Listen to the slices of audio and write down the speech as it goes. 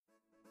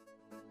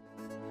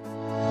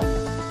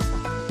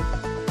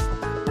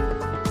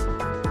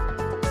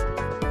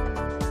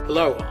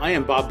Hello, I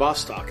am Bob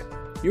Bostock.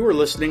 You are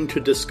listening to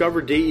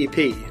Discover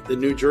DEP, the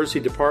New Jersey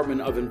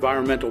Department of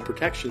Environmental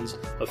Protection's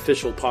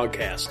official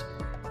podcast.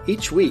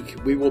 Each week,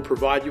 we will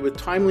provide you with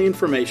timely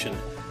information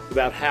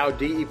about how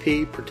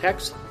DEP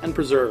protects and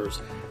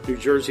preserves New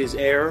Jersey's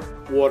air,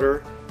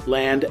 water,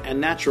 land,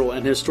 and natural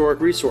and historic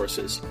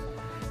resources.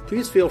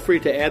 Please feel free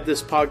to add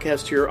this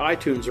podcast to your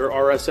iTunes or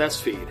RSS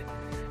feed.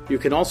 You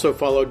can also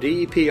follow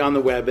DEP on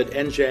the web at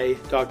nj.gov/DEP.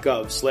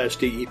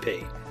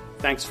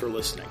 Thanks for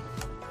listening.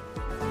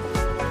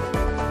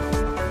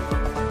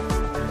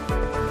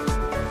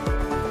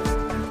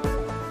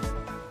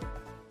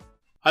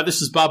 Hi,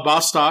 this is Bob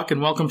Bostock,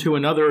 and welcome to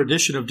another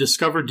edition of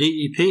Discover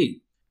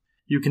DEP.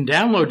 You can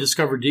download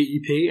Discover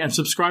DEP and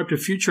subscribe to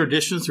future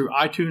editions through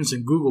iTunes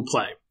and Google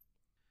Play.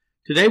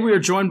 Today we are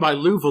joined by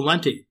Lou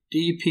Valente,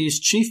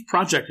 DEP's Chief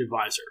Project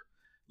Advisor.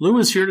 Lou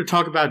is here to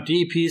talk about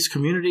DEP's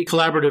Community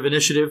Collaborative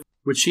Initiative,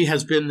 which she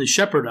has been the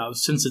shepherd of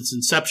since its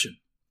inception.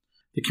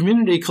 The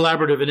Community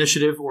Collaborative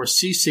Initiative, or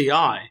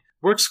CCI,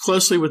 works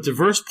closely with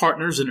diverse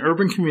partners in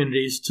urban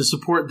communities to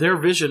support their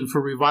vision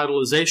for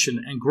revitalization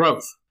and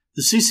growth.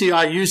 The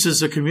CCI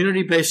uses a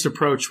community-based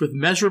approach with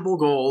measurable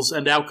goals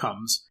and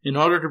outcomes in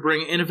order to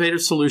bring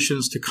innovative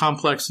solutions to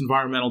complex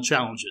environmental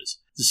challenges.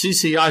 The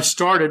CCI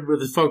started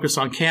with a focus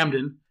on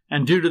Camden,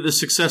 and due to the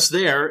success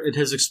there, it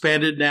has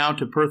expanded now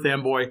to Perth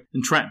Amboy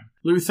and Trenton.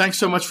 Lou, thanks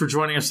so much for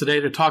joining us today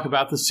to talk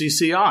about the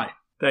CCI.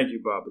 Thank you,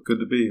 Bob.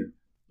 Good to be here.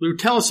 Lou,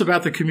 tell us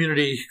about the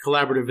Community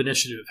Collaborative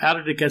Initiative. How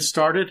did it get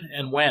started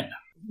and when?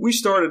 We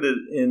started it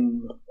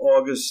in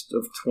August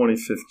of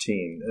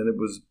 2015, and it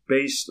was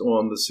based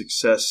on the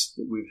success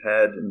that we've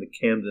had in the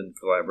Camden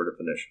Collaborative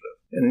Initiative.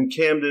 And in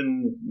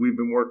Camden, we've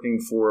been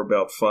working for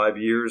about 5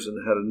 years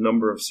and had a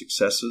number of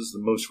successes. The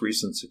most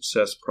recent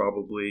success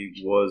probably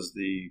was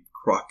the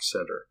Kroc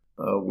Center,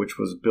 which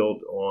was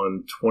built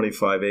on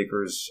 25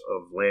 acres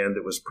of land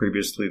that was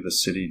previously the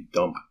city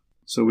dump.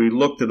 So we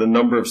looked at a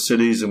number of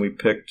cities, and we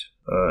picked,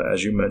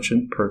 as you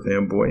mentioned, Perth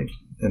Amboy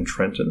and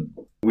Trenton.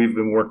 We've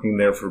been working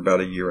there for about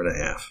a year and a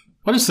half.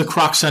 What is the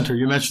Kroc Center?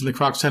 You mentioned the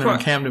Kroc Center in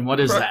Camden. What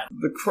is that?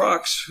 The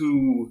Krocs,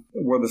 who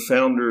were the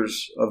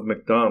founders of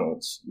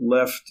McDonald's,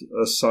 left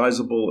a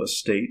sizable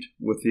estate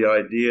with the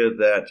idea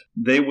that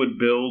they would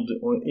build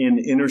in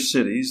inner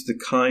cities the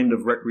kind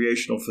of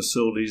recreational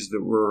facilities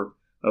that were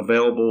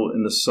available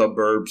in the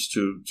suburbs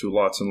to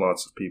lots and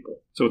lots of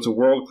people. So it's a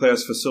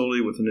world-class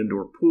facility with an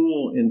indoor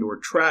pool, indoor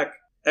track,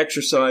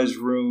 exercise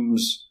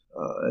rooms.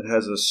 It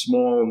has a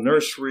small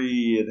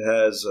nursery. It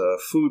has a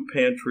food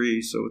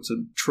pantry. So it's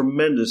a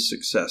tremendous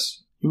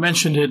success. You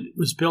mentioned it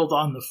was built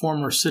on the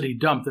former city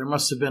dump. There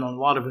must have been a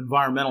lot of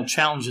environmental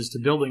challenges to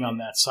building on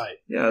that site.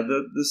 Yeah,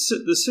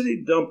 the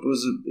city dump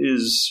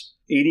is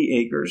 80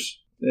 acres.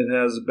 It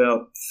has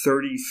about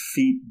 30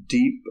 feet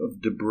deep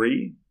of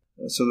debris.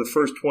 So the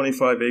first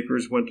 25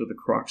 acres went to the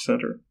Kroc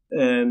Center,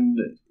 and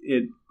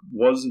it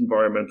was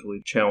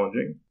environmentally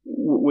challenging.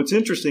 What's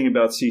interesting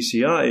about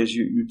CCI is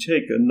you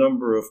take a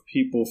number of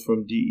people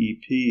from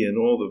DEP and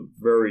all the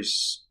very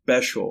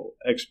special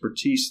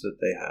expertise that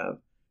they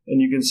have,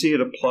 and you can see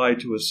it applied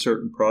to a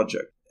certain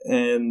project.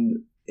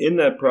 And in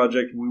that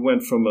project, we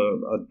went from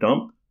a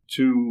dump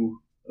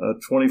to a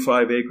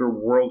 25-acre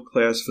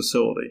world-class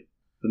facility.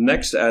 The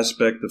next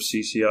aspect of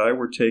CCI,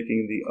 we're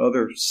taking the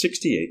other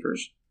 60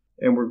 acres,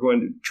 and we're going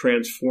to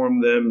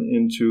transform them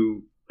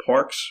into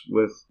parks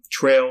with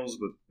trails,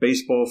 with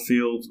baseball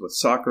fields, with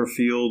soccer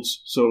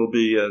fields. So it'll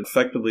be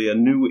effectively a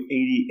new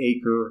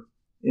 80-acre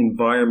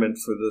environment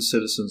for the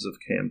citizens of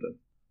Camden.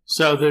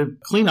 So the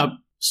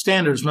cleanup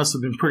standards must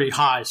have been pretty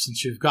high,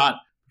 since you've got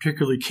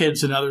particularly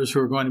kids and others who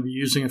are going to be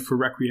using it for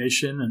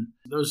recreation, and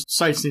those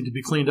sites need to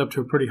be cleaned up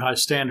to a pretty high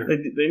standard.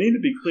 They need to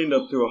be cleaned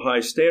up to a high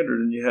standard,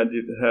 and you had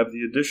to have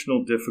the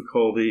additional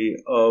difficulty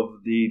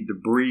of the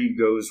debris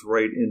goes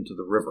right into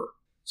the river.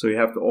 So you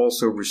have to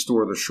also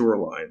restore the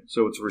shoreline.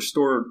 So it's a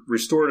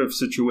restorative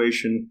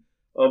situation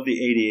of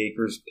the 80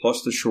 acres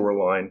plus the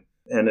shoreline,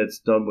 and it's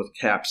done with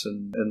caps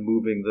and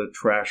moving the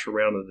trash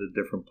around into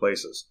different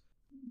places.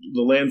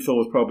 The landfill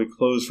was probably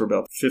closed for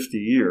about 50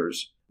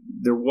 years.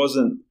 There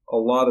wasn't a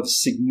lot of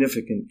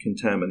significant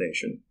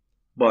contamination,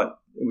 but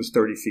it was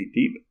 30 feet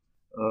deep,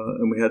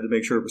 and we had to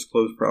make sure it was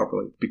closed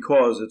properly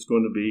because it's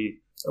going to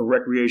be a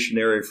recreation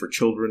area for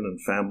children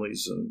and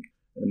families and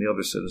the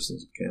other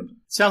citizens of Camden.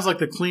 It sounds like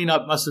the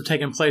cleanup must have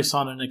taken place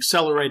on an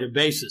accelerated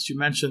basis. You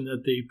mentioned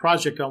that the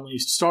project only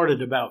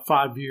started about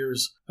 5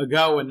 years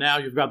ago, and now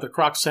you've got the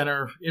Kroc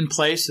Center in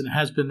place, and it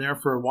has been there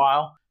for a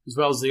while, as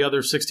well as the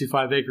other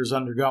 65 acres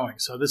undergoing.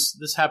 So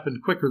this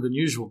happened quicker than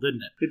usual,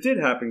 didn't it? It did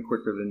happen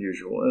quicker than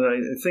usual, and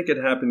I think it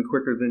happened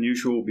quicker than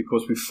usual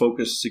because we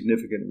focused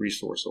significant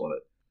resource on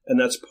it. And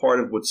that's part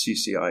of what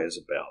CCI is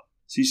about.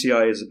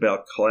 CCI is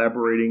about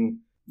collaborating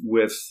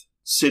with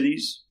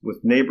cities,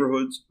 with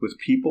neighborhoods, with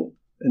people,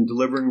 and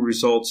delivering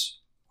results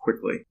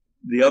quickly.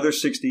 The other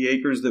 60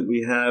 acres that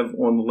we have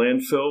on the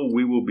landfill,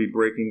 we will be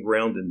breaking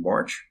ground in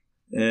March,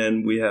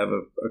 and we have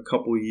a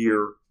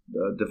couple-year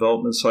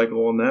development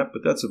cycle on that,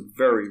 but that's a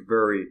very,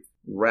 very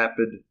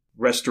rapid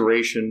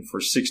restoration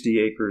for 60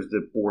 acres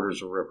that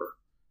borders a river.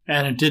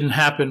 And it didn't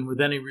happen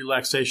with any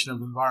relaxation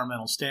of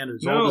environmental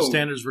standards. No. All the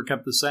standards were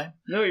kept the same?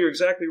 No, you're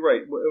exactly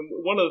right.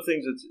 One of the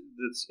things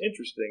that's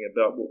interesting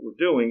about what we're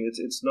doing is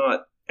it's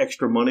not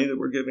extra money that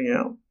we're giving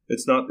out.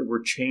 It's not that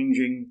we're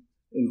changing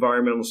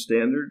environmental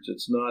standards.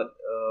 It's not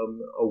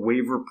a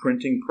waiver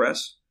printing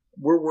press.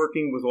 We're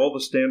working with all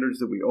the standards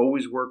that we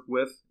always work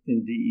with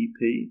in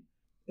DEP,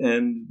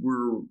 and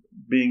we're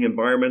being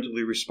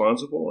environmentally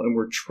responsible, and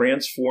we're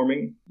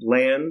transforming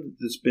land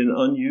that's been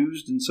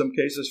unused in some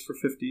cases for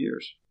 50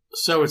 years.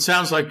 So it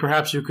sounds like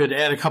perhaps you could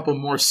add a couple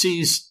more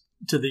C's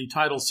to the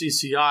title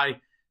CCI. You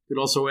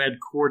could also add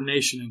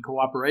coordination and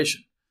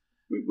cooperation.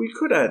 We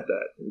could add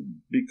that.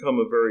 It'd become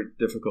a very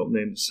difficult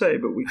name to say,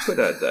 but we could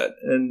add that.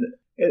 And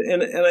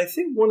I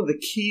think one of the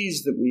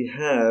keys that we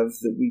have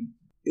that we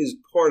is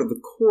part of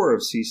the core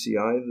of CCI,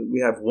 that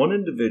we have one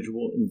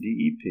individual in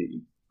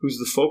DEP who's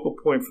the focal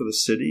point for the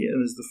city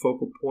and is the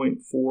focal point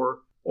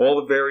for all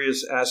the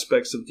various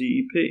aspects of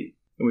DEP.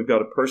 And we've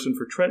got a person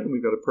for Trenton,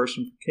 we've got a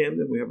person for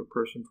Camden, we have a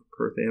person for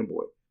Perth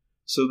Amboy.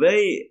 So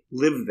they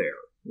live there,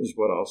 is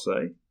what I'll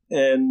say.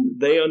 And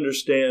they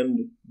understand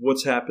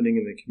what's happening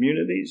in the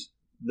communities.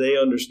 They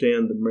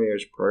understand the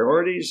mayor's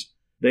priorities.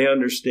 They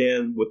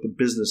understand what the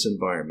business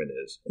environment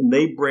is. And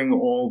they bring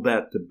all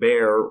that to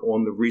bear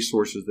on the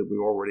resources that we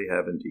already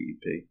have in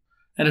DEP.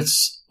 And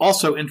it's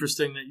also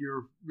interesting that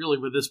you're really,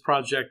 with this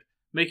project,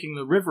 making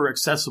the river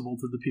accessible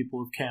to the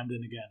people of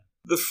Camden again.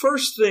 The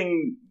first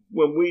thing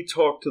when we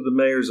talked to the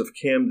mayors of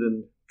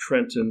Camden,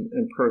 Trenton,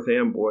 and Perth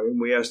Amboy, and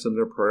we asked them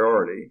their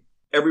priority,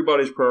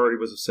 everybody's priority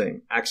was the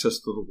same: access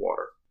to the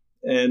water.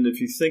 And if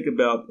you think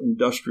about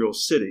industrial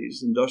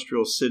cities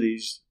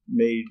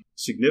made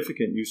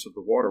significant use of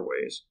the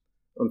waterways,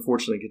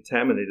 unfortunately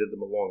contaminated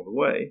them along the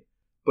way,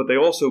 but they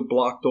also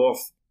blocked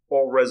off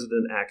all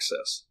resident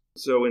access.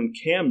 So in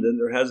Camden,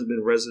 there hasn't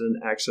been resident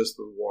access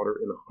to the water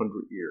in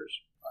 100 years.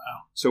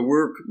 Wow. So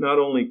we're not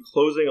only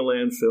closing a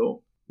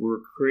landfill,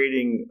 we're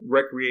creating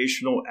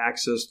recreational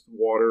access to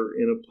water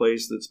in a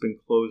place that's been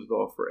closed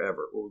off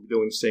forever. We're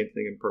doing the same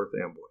thing in Perth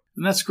Amboy.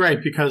 And that's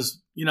great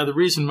because, the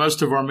reason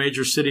most of our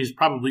major cities,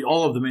 probably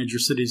all of the major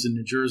cities in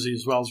New Jersey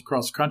as well as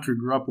across the country,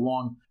 grew up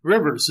along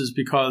rivers is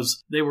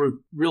because they were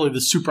really the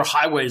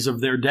superhighways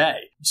of their day.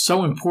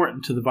 So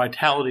important to the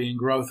vitality and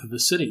growth of a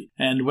city.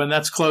 And when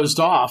that's closed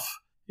off,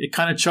 it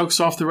kind of chokes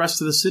off the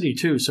rest of the city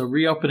too. So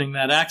reopening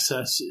that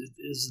access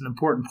is an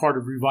important part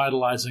of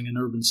revitalizing an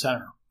urban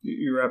center.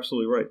 You're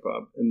absolutely right,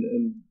 Bob.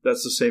 And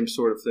that's the same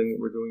sort of thing that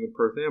we're doing in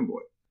Perth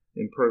Amboy.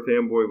 In Perth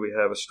Amboy, we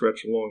have a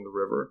stretch along the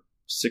river,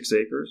 6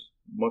 acres,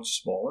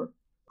 much smaller.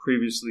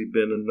 Previously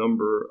been a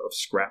number of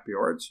scrap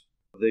yards.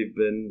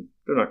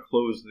 They're not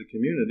closed to the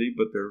community,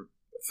 but they're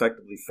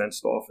effectively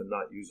fenced off and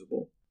not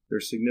usable. They're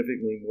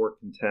significantly more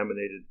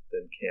contaminated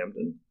than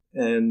Camden.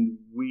 And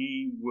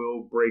we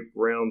will break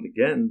ground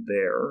again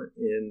there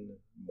in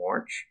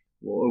March.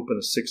 We'll open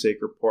a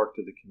 6-acre park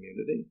to the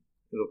community.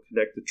 It'll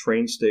connect the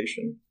train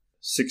station,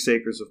 6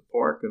 acres of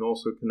park, and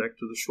also connect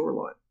to the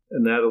shoreline.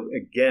 And that,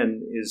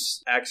 again,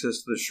 is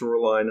access to the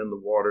shoreline and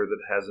the water that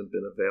hasn't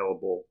been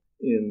available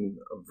in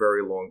a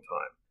very long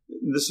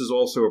time. This is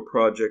also a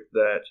project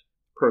that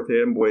Perth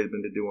Amboy has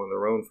been to do on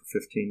their own for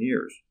 15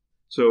 years.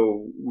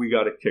 So we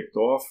got it kicked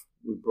off.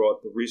 We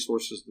brought the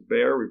resources to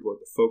bear. We brought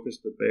the focus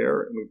to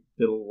bear. And we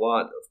did a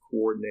lot of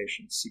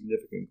coordination,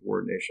 significant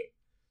coordination.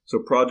 So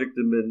project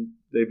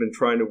they've been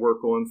trying to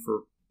work on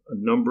for a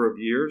number of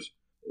years.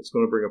 It's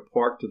going to bring a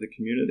park to the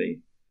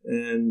community.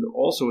 And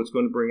also it's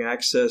going to bring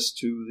access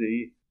to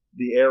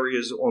the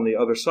areas on the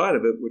other side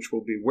of it, which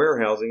will be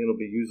warehousing, and it'll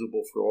be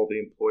usable for all the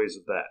employees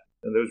of that.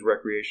 And those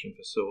recreation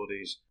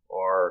facilities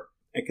are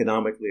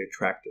economically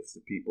attractive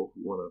to people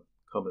who want to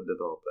come and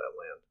develop that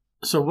land.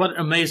 So what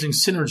amazing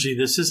synergy.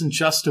 This isn't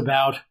just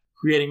about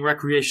creating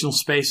recreational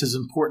space, as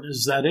important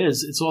as that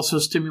is. It's also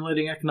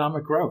stimulating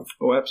economic growth.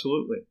 Oh,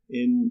 absolutely.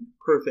 In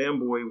Perth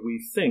Amboy,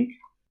 we think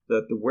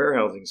that the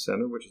warehousing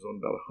center, which is on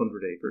about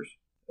 100 acres,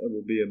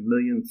 will be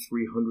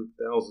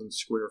 1,300,000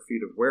 square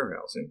feet of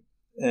warehousing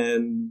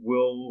and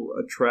will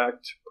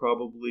attract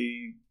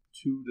probably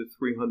 200 to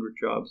 300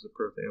 jobs at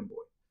Perth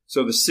Amboy.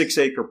 So the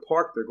 6-acre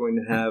park they're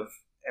going to have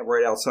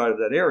right outside of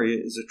that area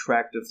is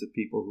attractive to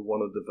people who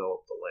want to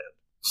develop the land.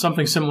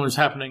 Something similar is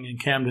happening in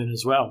Camden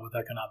as well with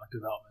economic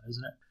development,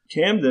 isn't it?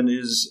 Camden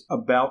is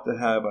about to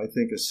have, I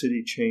think, a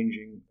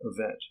city-changing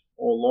event.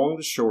 Along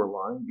the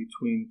shoreline,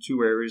 between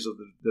 2 areas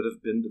that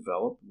have been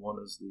developed, one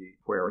is the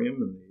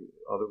aquarium and the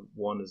other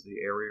one is the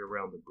area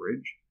around the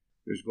bridge.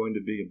 There's going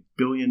to be $1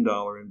 billion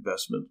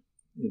investment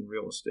in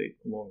real estate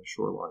along the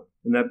shoreline.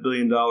 And that $1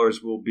 billion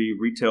will be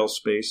retail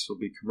space, will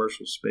be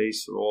commercial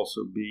space, will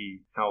also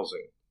be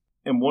housing.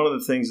 And one of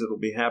the things that will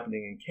be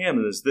happening in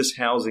Camden is this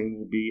housing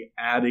will be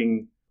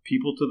adding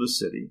people to the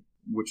city,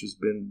 which has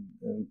been,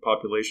 and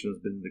population has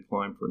been in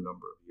decline for a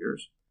number of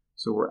years.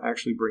 So we're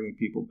actually bringing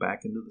people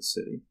back into the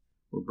city.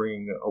 We're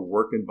bringing a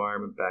work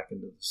environment back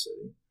into the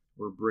city.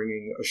 We're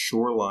bringing a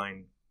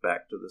shoreline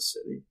back to the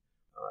city.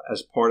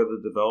 As part of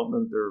the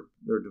development,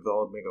 they're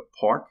developing a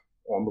park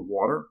on the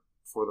water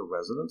for the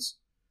residents.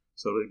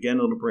 So that, again,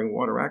 it'll bring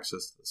water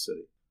access to the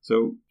city.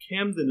 So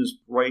Camden is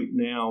right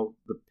now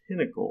the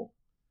pinnacle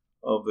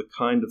of the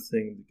kind of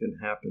thing that can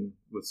happen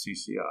with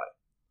CCI.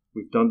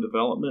 We've done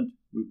development,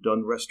 we've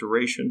done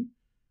restoration,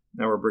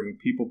 now we're bringing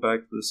people back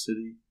to the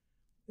city,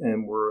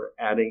 and we're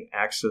adding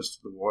access to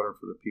the water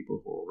for the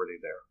people who are already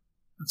there.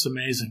 That's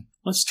amazing.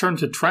 Let's turn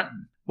to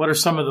Trenton. What are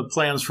some of the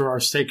plans for our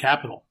state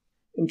capital?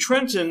 In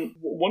Trenton,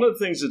 one of the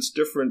things that's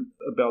different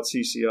about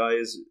CCI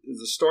is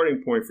the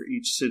starting point for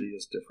each city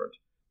is different.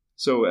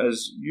 So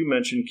as you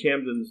mentioned,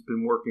 Camden's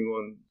been working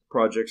on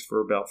projects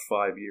for about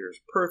 5 years.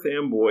 Perth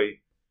Amboy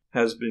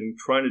has been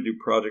trying to do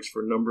projects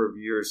for a number of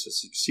years, has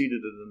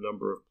succeeded in a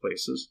number of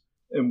places,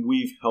 and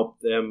we've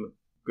helped them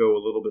go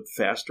a little bit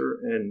faster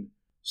and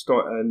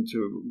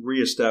to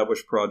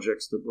reestablish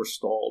projects that were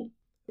stalled.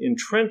 In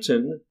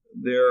Trenton,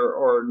 there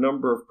are a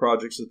number of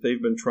projects that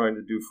they've been trying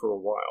to do for a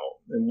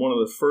while, and one of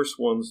the first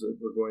ones that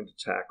we're going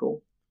to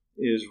tackle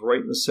is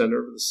right in the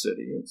center of the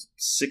city. It's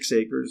 6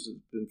 acres.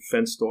 It's been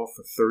fenced off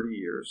for 30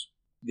 years.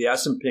 The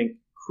Assunpink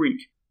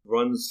Creek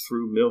runs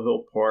through Mill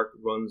Hill Park,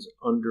 runs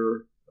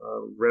under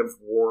Rev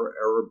War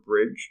era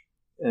bridge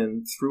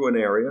and through an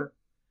area.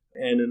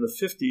 And in the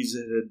 50s,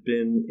 it had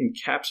been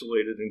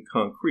encapsulated in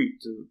concrete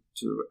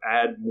to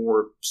add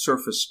more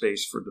surface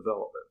space for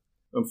development.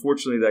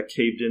 Unfortunately, that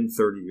caved in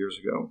 30 years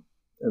ago,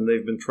 and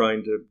they've been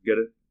trying to get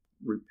it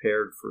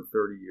repaired for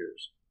 30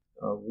 years.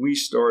 We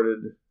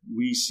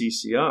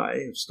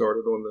CCI have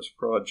started on this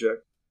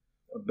project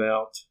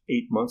about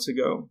 8 months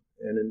ago,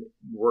 and in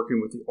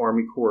working with the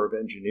Army Corps of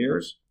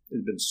Engineers, it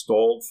had been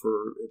stalled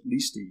for at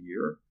least a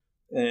year,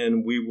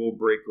 and we will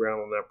break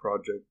ground on that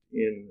project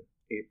in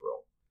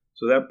April.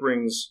 So that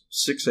brings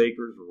 6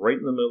 acres right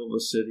in the middle of the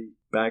city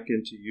back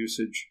into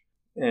usage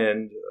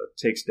and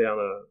takes down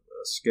a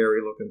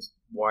scary-looking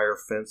wire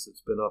fence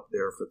that's been up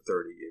there for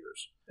 30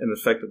 years and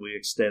effectively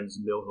extends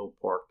Mill Hill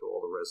Park to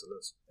all the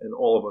residents and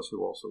all of us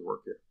who also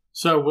work here.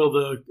 So will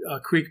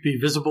the creek be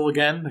visible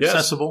again,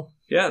 accessible?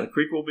 Yes. Yeah, the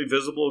creek will be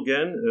visible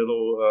again.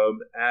 It'll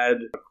add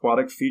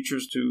aquatic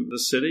features to the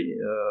city.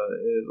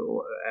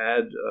 It'll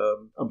add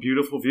a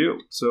beautiful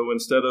view. So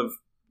instead of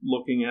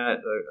looking at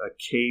a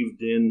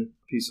caved-in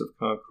piece of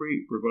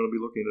concrete, we're going to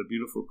be looking at a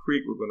beautiful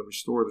creek. We're going to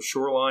restore the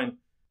shoreline.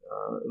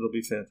 It'll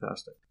be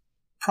fantastic.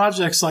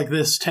 Projects like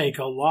this take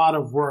a lot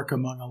of work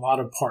among a lot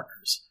of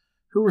partners.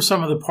 Who are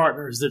some of the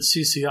partners that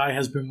CCI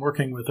has been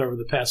working with over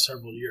the past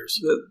several years?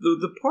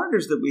 The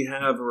partners that we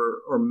have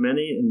are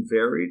many and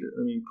varied.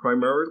 I mean,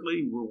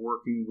 primarily we're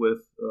working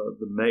with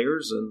the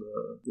mayors and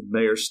the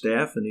mayor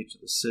staff in each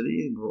of the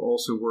city. We're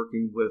also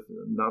working with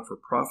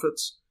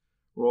not-for-profits.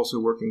 We're also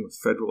working with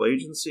federal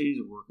agencies.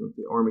 We're working with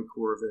the Army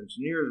Corps of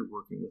Engineers. We're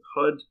working with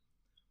HUD.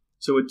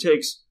 So it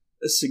takes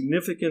a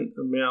significant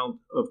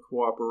amount of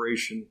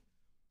cooperation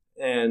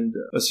and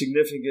a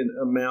significant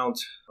amount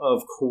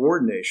of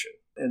coordination.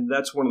 And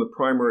that's one of the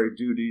primary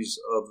duties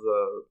of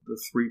the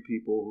 3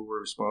 people who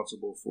were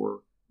responsible for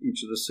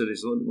each of the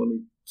cities. Let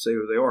me say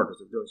who they are because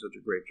they're doing such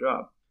a great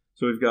job.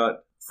 So we've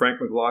got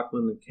Frank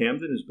McLaughlin in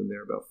Camden, who's been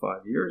there about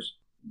 5 years.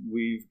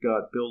 We've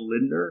got Bill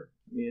Lindner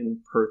in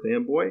Perth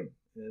Amboy,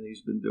 and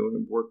he's been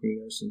working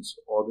there since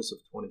August of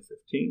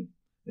 2015.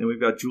 And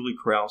we've got Julie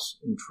Krause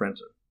in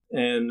Trenton.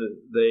 And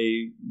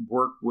they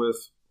work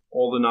with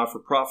all the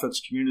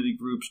not-for-profits, community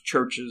groups,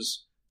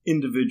 churches,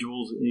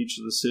 individuals in each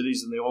of the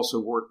cities, and they also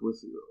work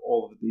with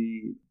all of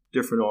the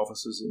different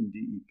offices in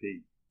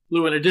DEP.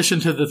 Lou, in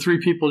addition to the 3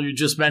 people you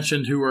just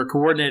mentioned who are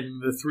coordinating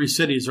the 3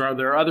 cities, are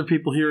there other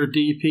people here at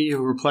DEP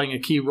who are playing a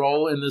key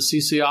role in the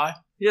CCI?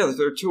 Yeah,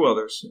 there are 2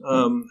 others.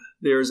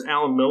 There's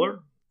Alan Miller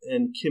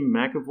and Kim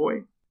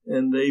McAvoy,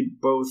 and they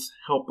both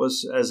help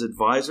us as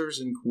advisors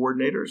and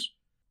coordinators.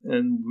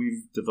 And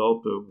we've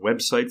developed a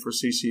website for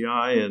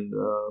CCI, and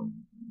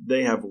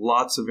they have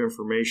lots of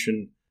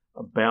information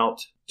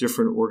about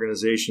different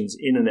organizations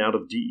in and out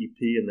of DEP,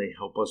 and they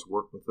help us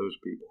work with those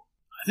people.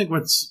 I think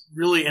what's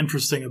really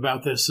interesting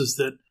about this is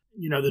that,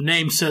 the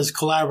name says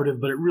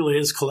collaborative, but it really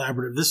is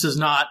collaborative. This is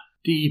not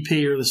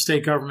DEP or the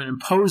state government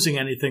imposing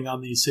anything on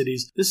these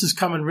cities. This is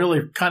coming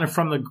really kind of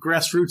from the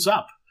grassroots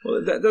up.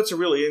 Well, that's a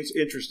really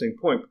interesting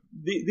point.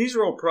 These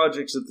are all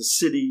projects that the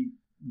city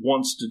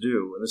wants to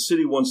do, and the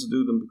city wants to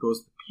do them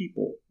because the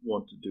people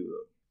want to do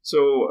them.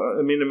 So,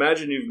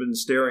 imagine you've been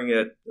staring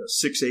at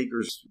 6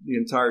 acres the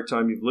entire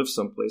time you've lived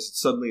someplace, and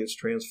suddenly it's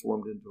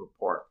transformed into a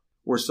park,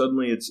 or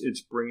suddenly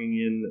it's bringing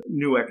in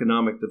new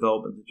economic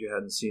development that you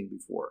hadn't seen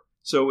before.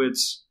 So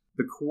it's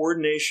the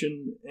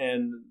coordination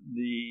and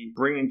the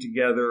bringing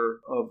together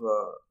of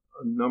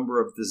a number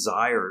of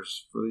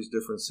desires for these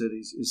different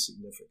cities is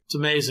significant. It's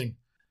amazing.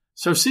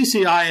 So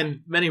CCI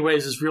in many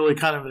ways is really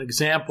kind of an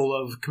example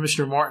of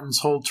Commissioner Martin's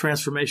whole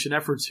transformation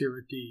efforts here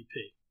at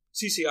DEP.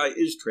 CCI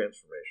is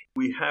transformation.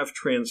 We have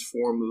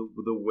transformed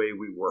the way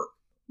we work.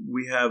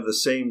 We have the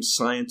same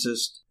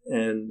scientists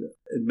and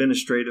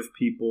administrative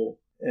people,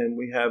 and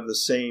we have the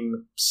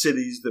same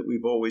cities that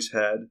we've always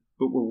had,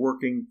 but we're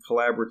working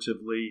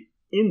collaboratively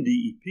in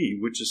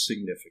DEP, which is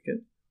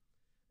significant,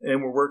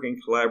 and we're working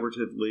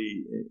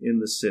collaboratively in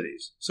the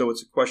cities. So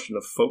it's a question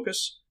of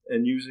focus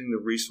and using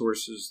the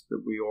resources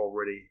that we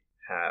already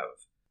have.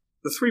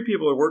 The 3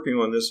 people who are working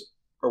on this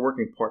are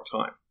working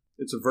part-time.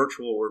 It's a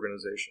virtual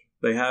organization.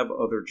 They have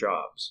other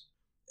jobs.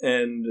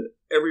 And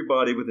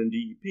everybody within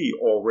DEP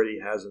already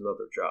has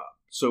another job.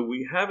 So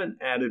we haven't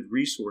added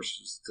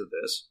resources to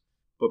this,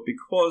 but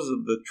because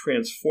of the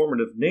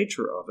transformative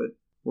nature of it,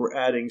 we're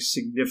adding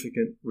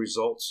significant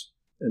results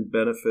and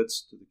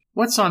benefits to the community.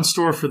 What's on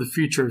store for the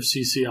future of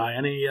CCI?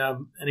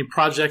 Any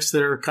projects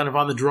that are kind of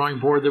on the drawing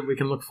board that we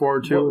can look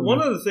forward to? Well,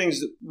 one of the things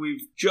that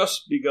we've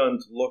just begun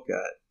to look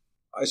at,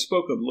 I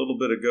spoke a little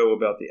bit ago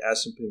about the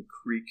Assunpink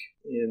Creek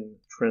in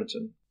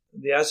Trenton.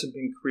 The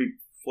Assunpink Creek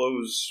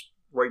flows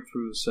right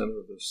through the center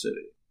of the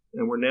city.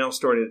 And we're now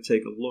starting to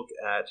take a look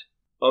at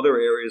other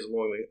areas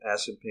along the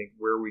Assunpink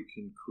where we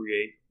can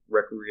create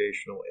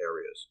recreational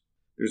areas.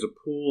 There's a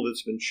pool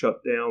that's been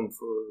shut down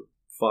for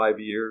 5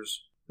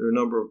 years. There are a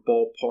number of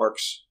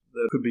ballparks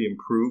that could be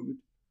improved.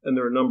 And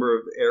there are a number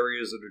of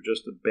areas that are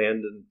just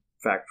abandoned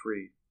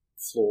factory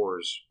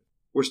floors.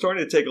 We're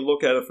starting to take a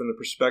look at it from the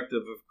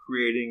perspective of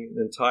creating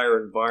an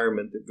entire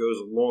environment that goes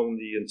along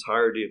the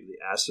entirety of the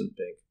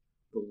Assunpink.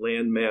 The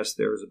land mass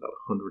there is about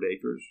 100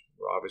 acres.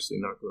 We're obviously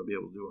not going to be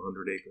able to do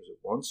 100 acres at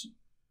once.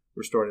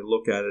 We're starting to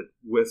look at it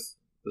with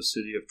the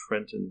city of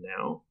Trenton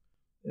now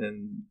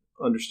and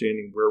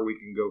understanding where we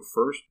can go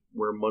first,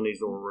 where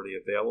money's already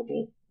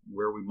available,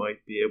 where we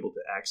might be able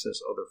to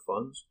access other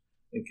funds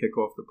and kick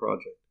off the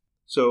project.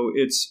 So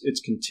it's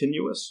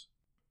continuous,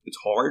 it's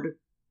hard,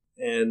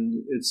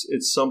 and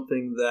it's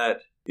something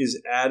that is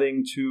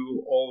adding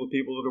to all the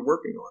people that are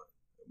working on it.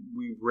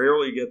 We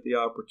rarely get the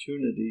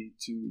opportunity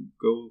to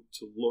go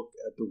to look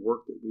at the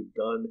work that we've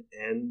done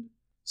and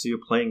see a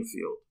playing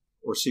field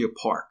or see a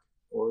park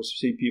or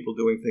see people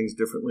doing things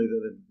differently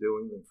than they've been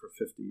doing them for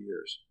 50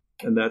 years.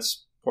 And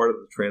that's part of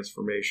the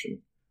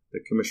transformation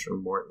that Commissioner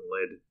Martin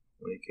led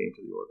when he came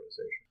to the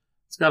organization.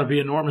 It's got to be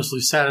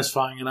enormously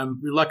satisfying, and I'm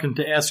reluctant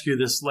to ask you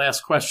this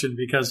last question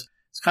because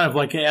it's kind of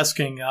like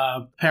asking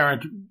a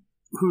parent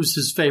who's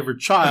his favorite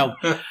child.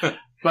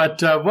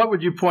 But what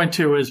would you point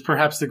to as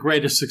perhaps the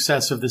greatest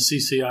success of the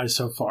CCI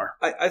so far?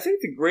 I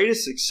think the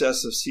greatest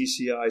success of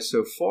CCI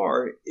so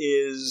far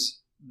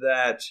is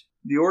that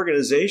the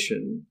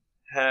organization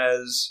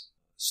has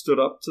stood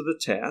up to the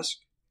task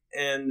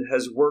and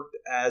has worked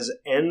as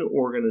an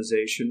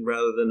organization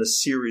rather than a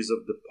series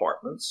of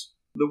departments.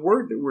 The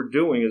work that we're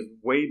doing is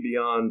way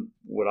beyond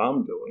what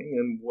I'm doing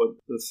and what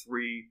the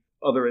 3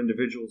 other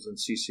individuals in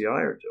CCI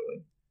are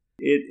doing.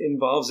 It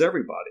involves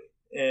everybody.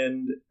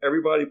 And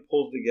everybody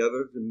pulled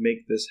together to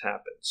make this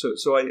happen. So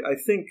I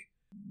think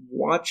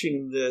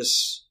watching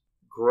this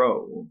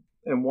grow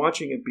and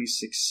watching it be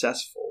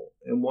successful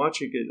and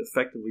watching it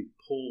effectively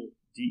pull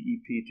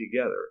DEP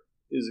together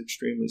is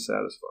extremely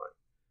satisfying.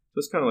 So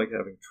it's kind of like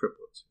having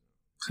triplets.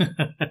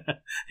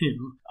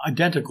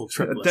 Identical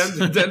triplets.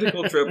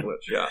 Identical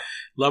triplets, yeah.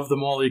 Love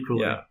them all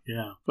equally.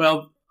 Yeah.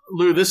 Well,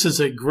 Lou, this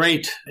is a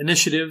great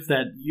initiative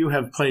that you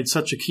have played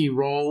such a key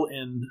role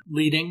in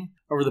leading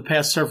over the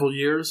past several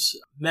years.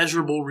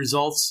 Measurable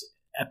results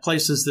at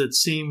places that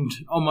seemed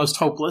almost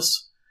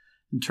hopeless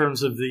in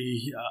terms of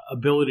the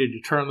ability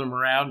to turn them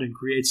around and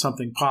create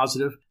something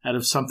positive out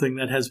of something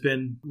that has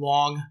been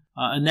long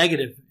a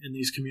negative in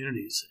these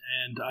communities.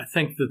 And I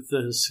think that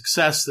the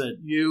success that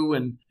you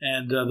and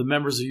the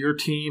members of your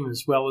team,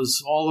 as well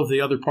as all of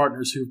the other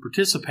partners who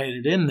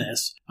participated in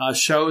this,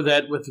 show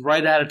that with the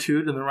right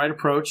attitude and the right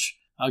approach,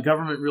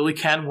 government really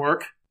can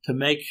work to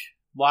make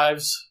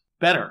lives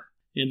better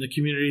in the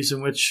communities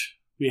in which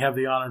we have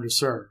the honor to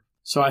serve.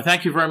 So I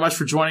thank you very much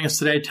for joining us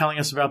today, telling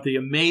us about the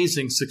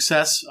amazing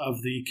success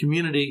of the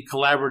Community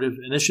Collaborative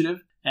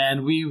Initiative.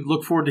 And we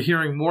look forward to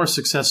hearing more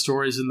success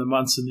stories in the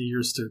months and the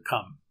years to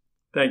come.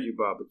 Thank you,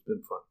 Bob. It's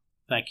been fun.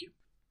 Thank you.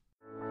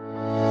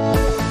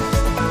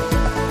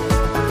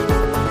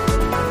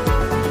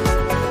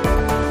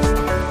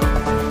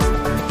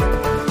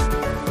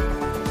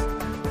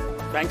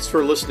 Thanks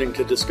for listening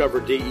to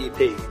Discover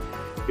DEP.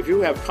 If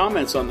you have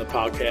comments on the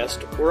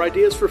podcast or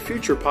ideas for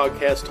future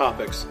podcast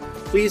topics,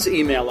 please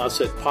email us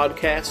at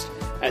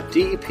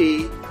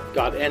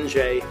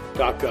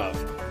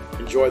podcast@dep.nj.gov.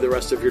 Enjoy the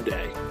rest of your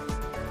day.